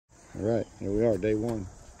All right, here we are, day one.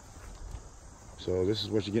 So this is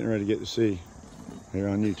what you're getting ready to get to see here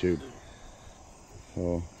on YouTube.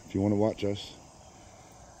 So if you want to watch us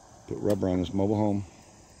put rubber on this mobile home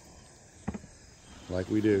like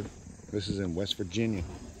we do, this is in West Virginia.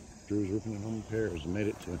 Drew's Roofing and Home Repairs made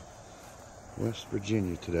it to West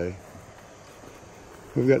Virginia today.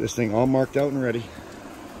 We've got this thing all marked out and ready.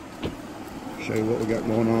 Show you what we got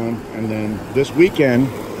going on. And then this weekend,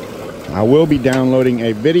 I will be downloading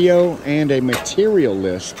a video and a material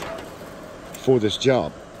list for this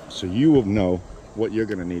job. So you will know what you're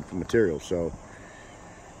gonna need for materials. So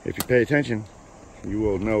if you pay attention, you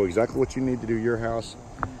will know exactly what you need to do your house.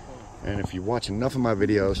 And if you watch enough of my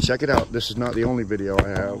videos, check it out. This is not the only video I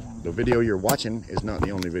have. The video you're watching is not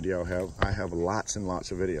the only video I have. I have lots and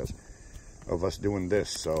lots of videos of us doing this.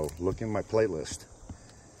 So look in my playlist.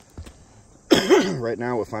 Right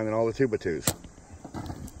now we're finding all the 2x2s.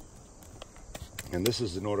 And this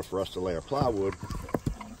is in order for us to lay our plywood.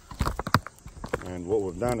 And what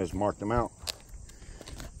we've done is mark them out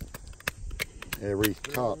every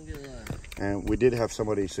top. And we did have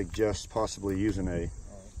somebody suggest possibly using a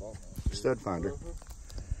stud finder,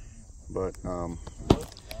 but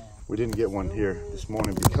we didn't get one here this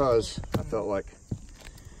morning because I felt like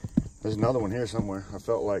there's another one here somewhere. I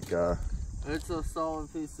felt like it's a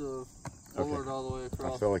solid piece of board all the way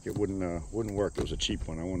across. I felt like it wouldn't work. It was a cheap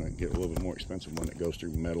one. I want to get a little bit more expensive one that goes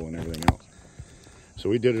through metal and everything else. So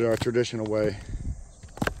we did it our traditional way.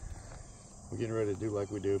 We're getting ready to do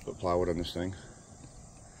like we do, put plywood on this thing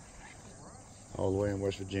all the way in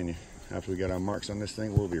West Virginia. After we got our marks on this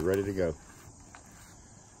thing, we'll be ready to go.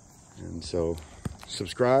 And so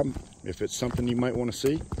subscribe if it's something you might want to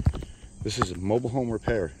see. This is a mobile home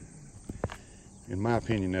repair, in my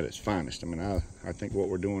opinion, at its finest. I mean, I think what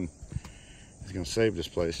we're doing is going to save this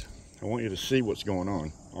place. I want you to see what's going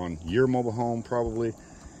on your mobile home, probably,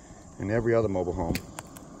 and every other mobile home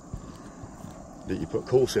that you put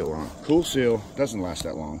Cool Seal on. Cool Seal doesn't last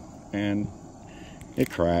that long, and it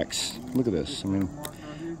cracks. Look at this. I mean,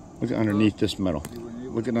 look at underneath this metal.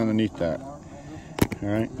 Look at underneath that. All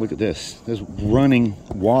right, look at this. There's running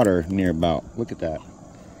water near about. Look at that.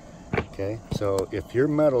 Okay, so if your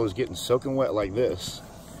metal is getting soaking wet like this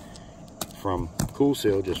from Cool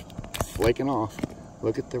Seal just flaking off,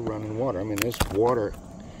 look at the running water. I mean, this water,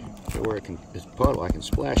 where it can, it's puddle, I can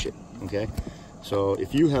splash it. Okay, so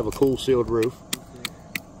if you have a Cool Sealed roof,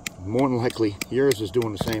 more than likely yours is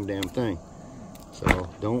doing the same damn thing. So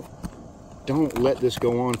don't let this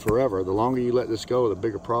go on forever. The longer you let this go, the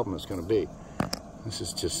bigger problem it's going to be. This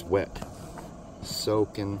is just wet,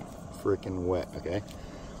 soaking freaking wet. Okay,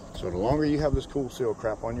 so the longer you have this Cool Seal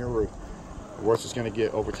crap on your roof, the worse it's going to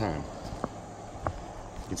get over time.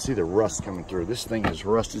 You can see the rust coming through. This thing is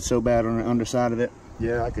rusted so bad on the underside of it.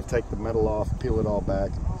 Yeah, I could take the metal off, peel it all back,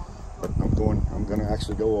 but I'm going to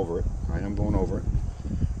actually go over it. I am going over it.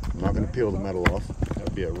 I'm not going to peel the metal off. That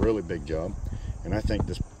would be a really big job. And I think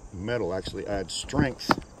this metal actually adds strength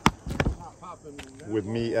with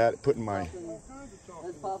me putting my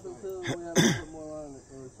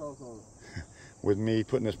with me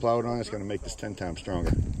putting this plywood on. It's going to make this 10 times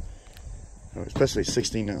stronger, especially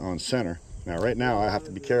 16 on center. Now right now I have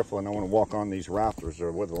to be careful, and I want to walk on these rafters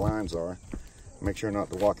or where the lines are. Make sure not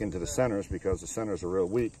to walk into the centers because the centers are real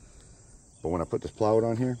weak. But when I put this plywood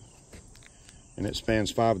on here and it spans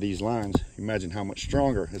 5 of these lines, imagine how much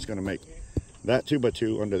stronger it's going to make that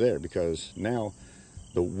 2x2 under there, because now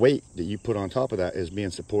the weight that you put on top of that is being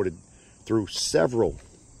supported through several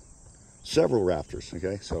rafters.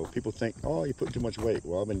 Okay, so people think, oh, you put too much weight.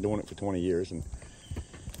 Well, I've been doing it for 20 years and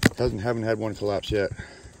haven't had one collapse yet.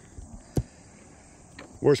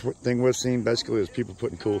 Worst thing we've seen basically is people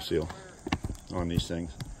putting Cool Seal on these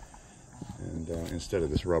things, and instead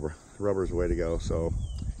of this rubber. Rubber is the way to go. So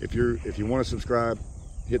if you want to subscribe,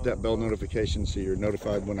 hit that bell notification so you're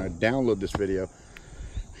notified when I download this video,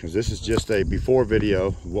 because this is just a before video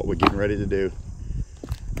of what we're getting ready to do.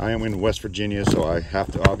 I am in West Virginia, so I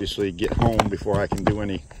have to obviously get home before I can do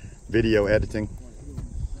any video editing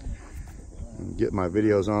and get my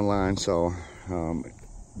videos online. So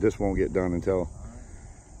this won't get done until,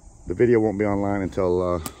 the video won't be online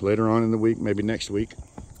until later on in the week, maybe next week.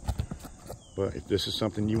 But if this is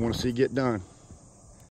something you want to see get done,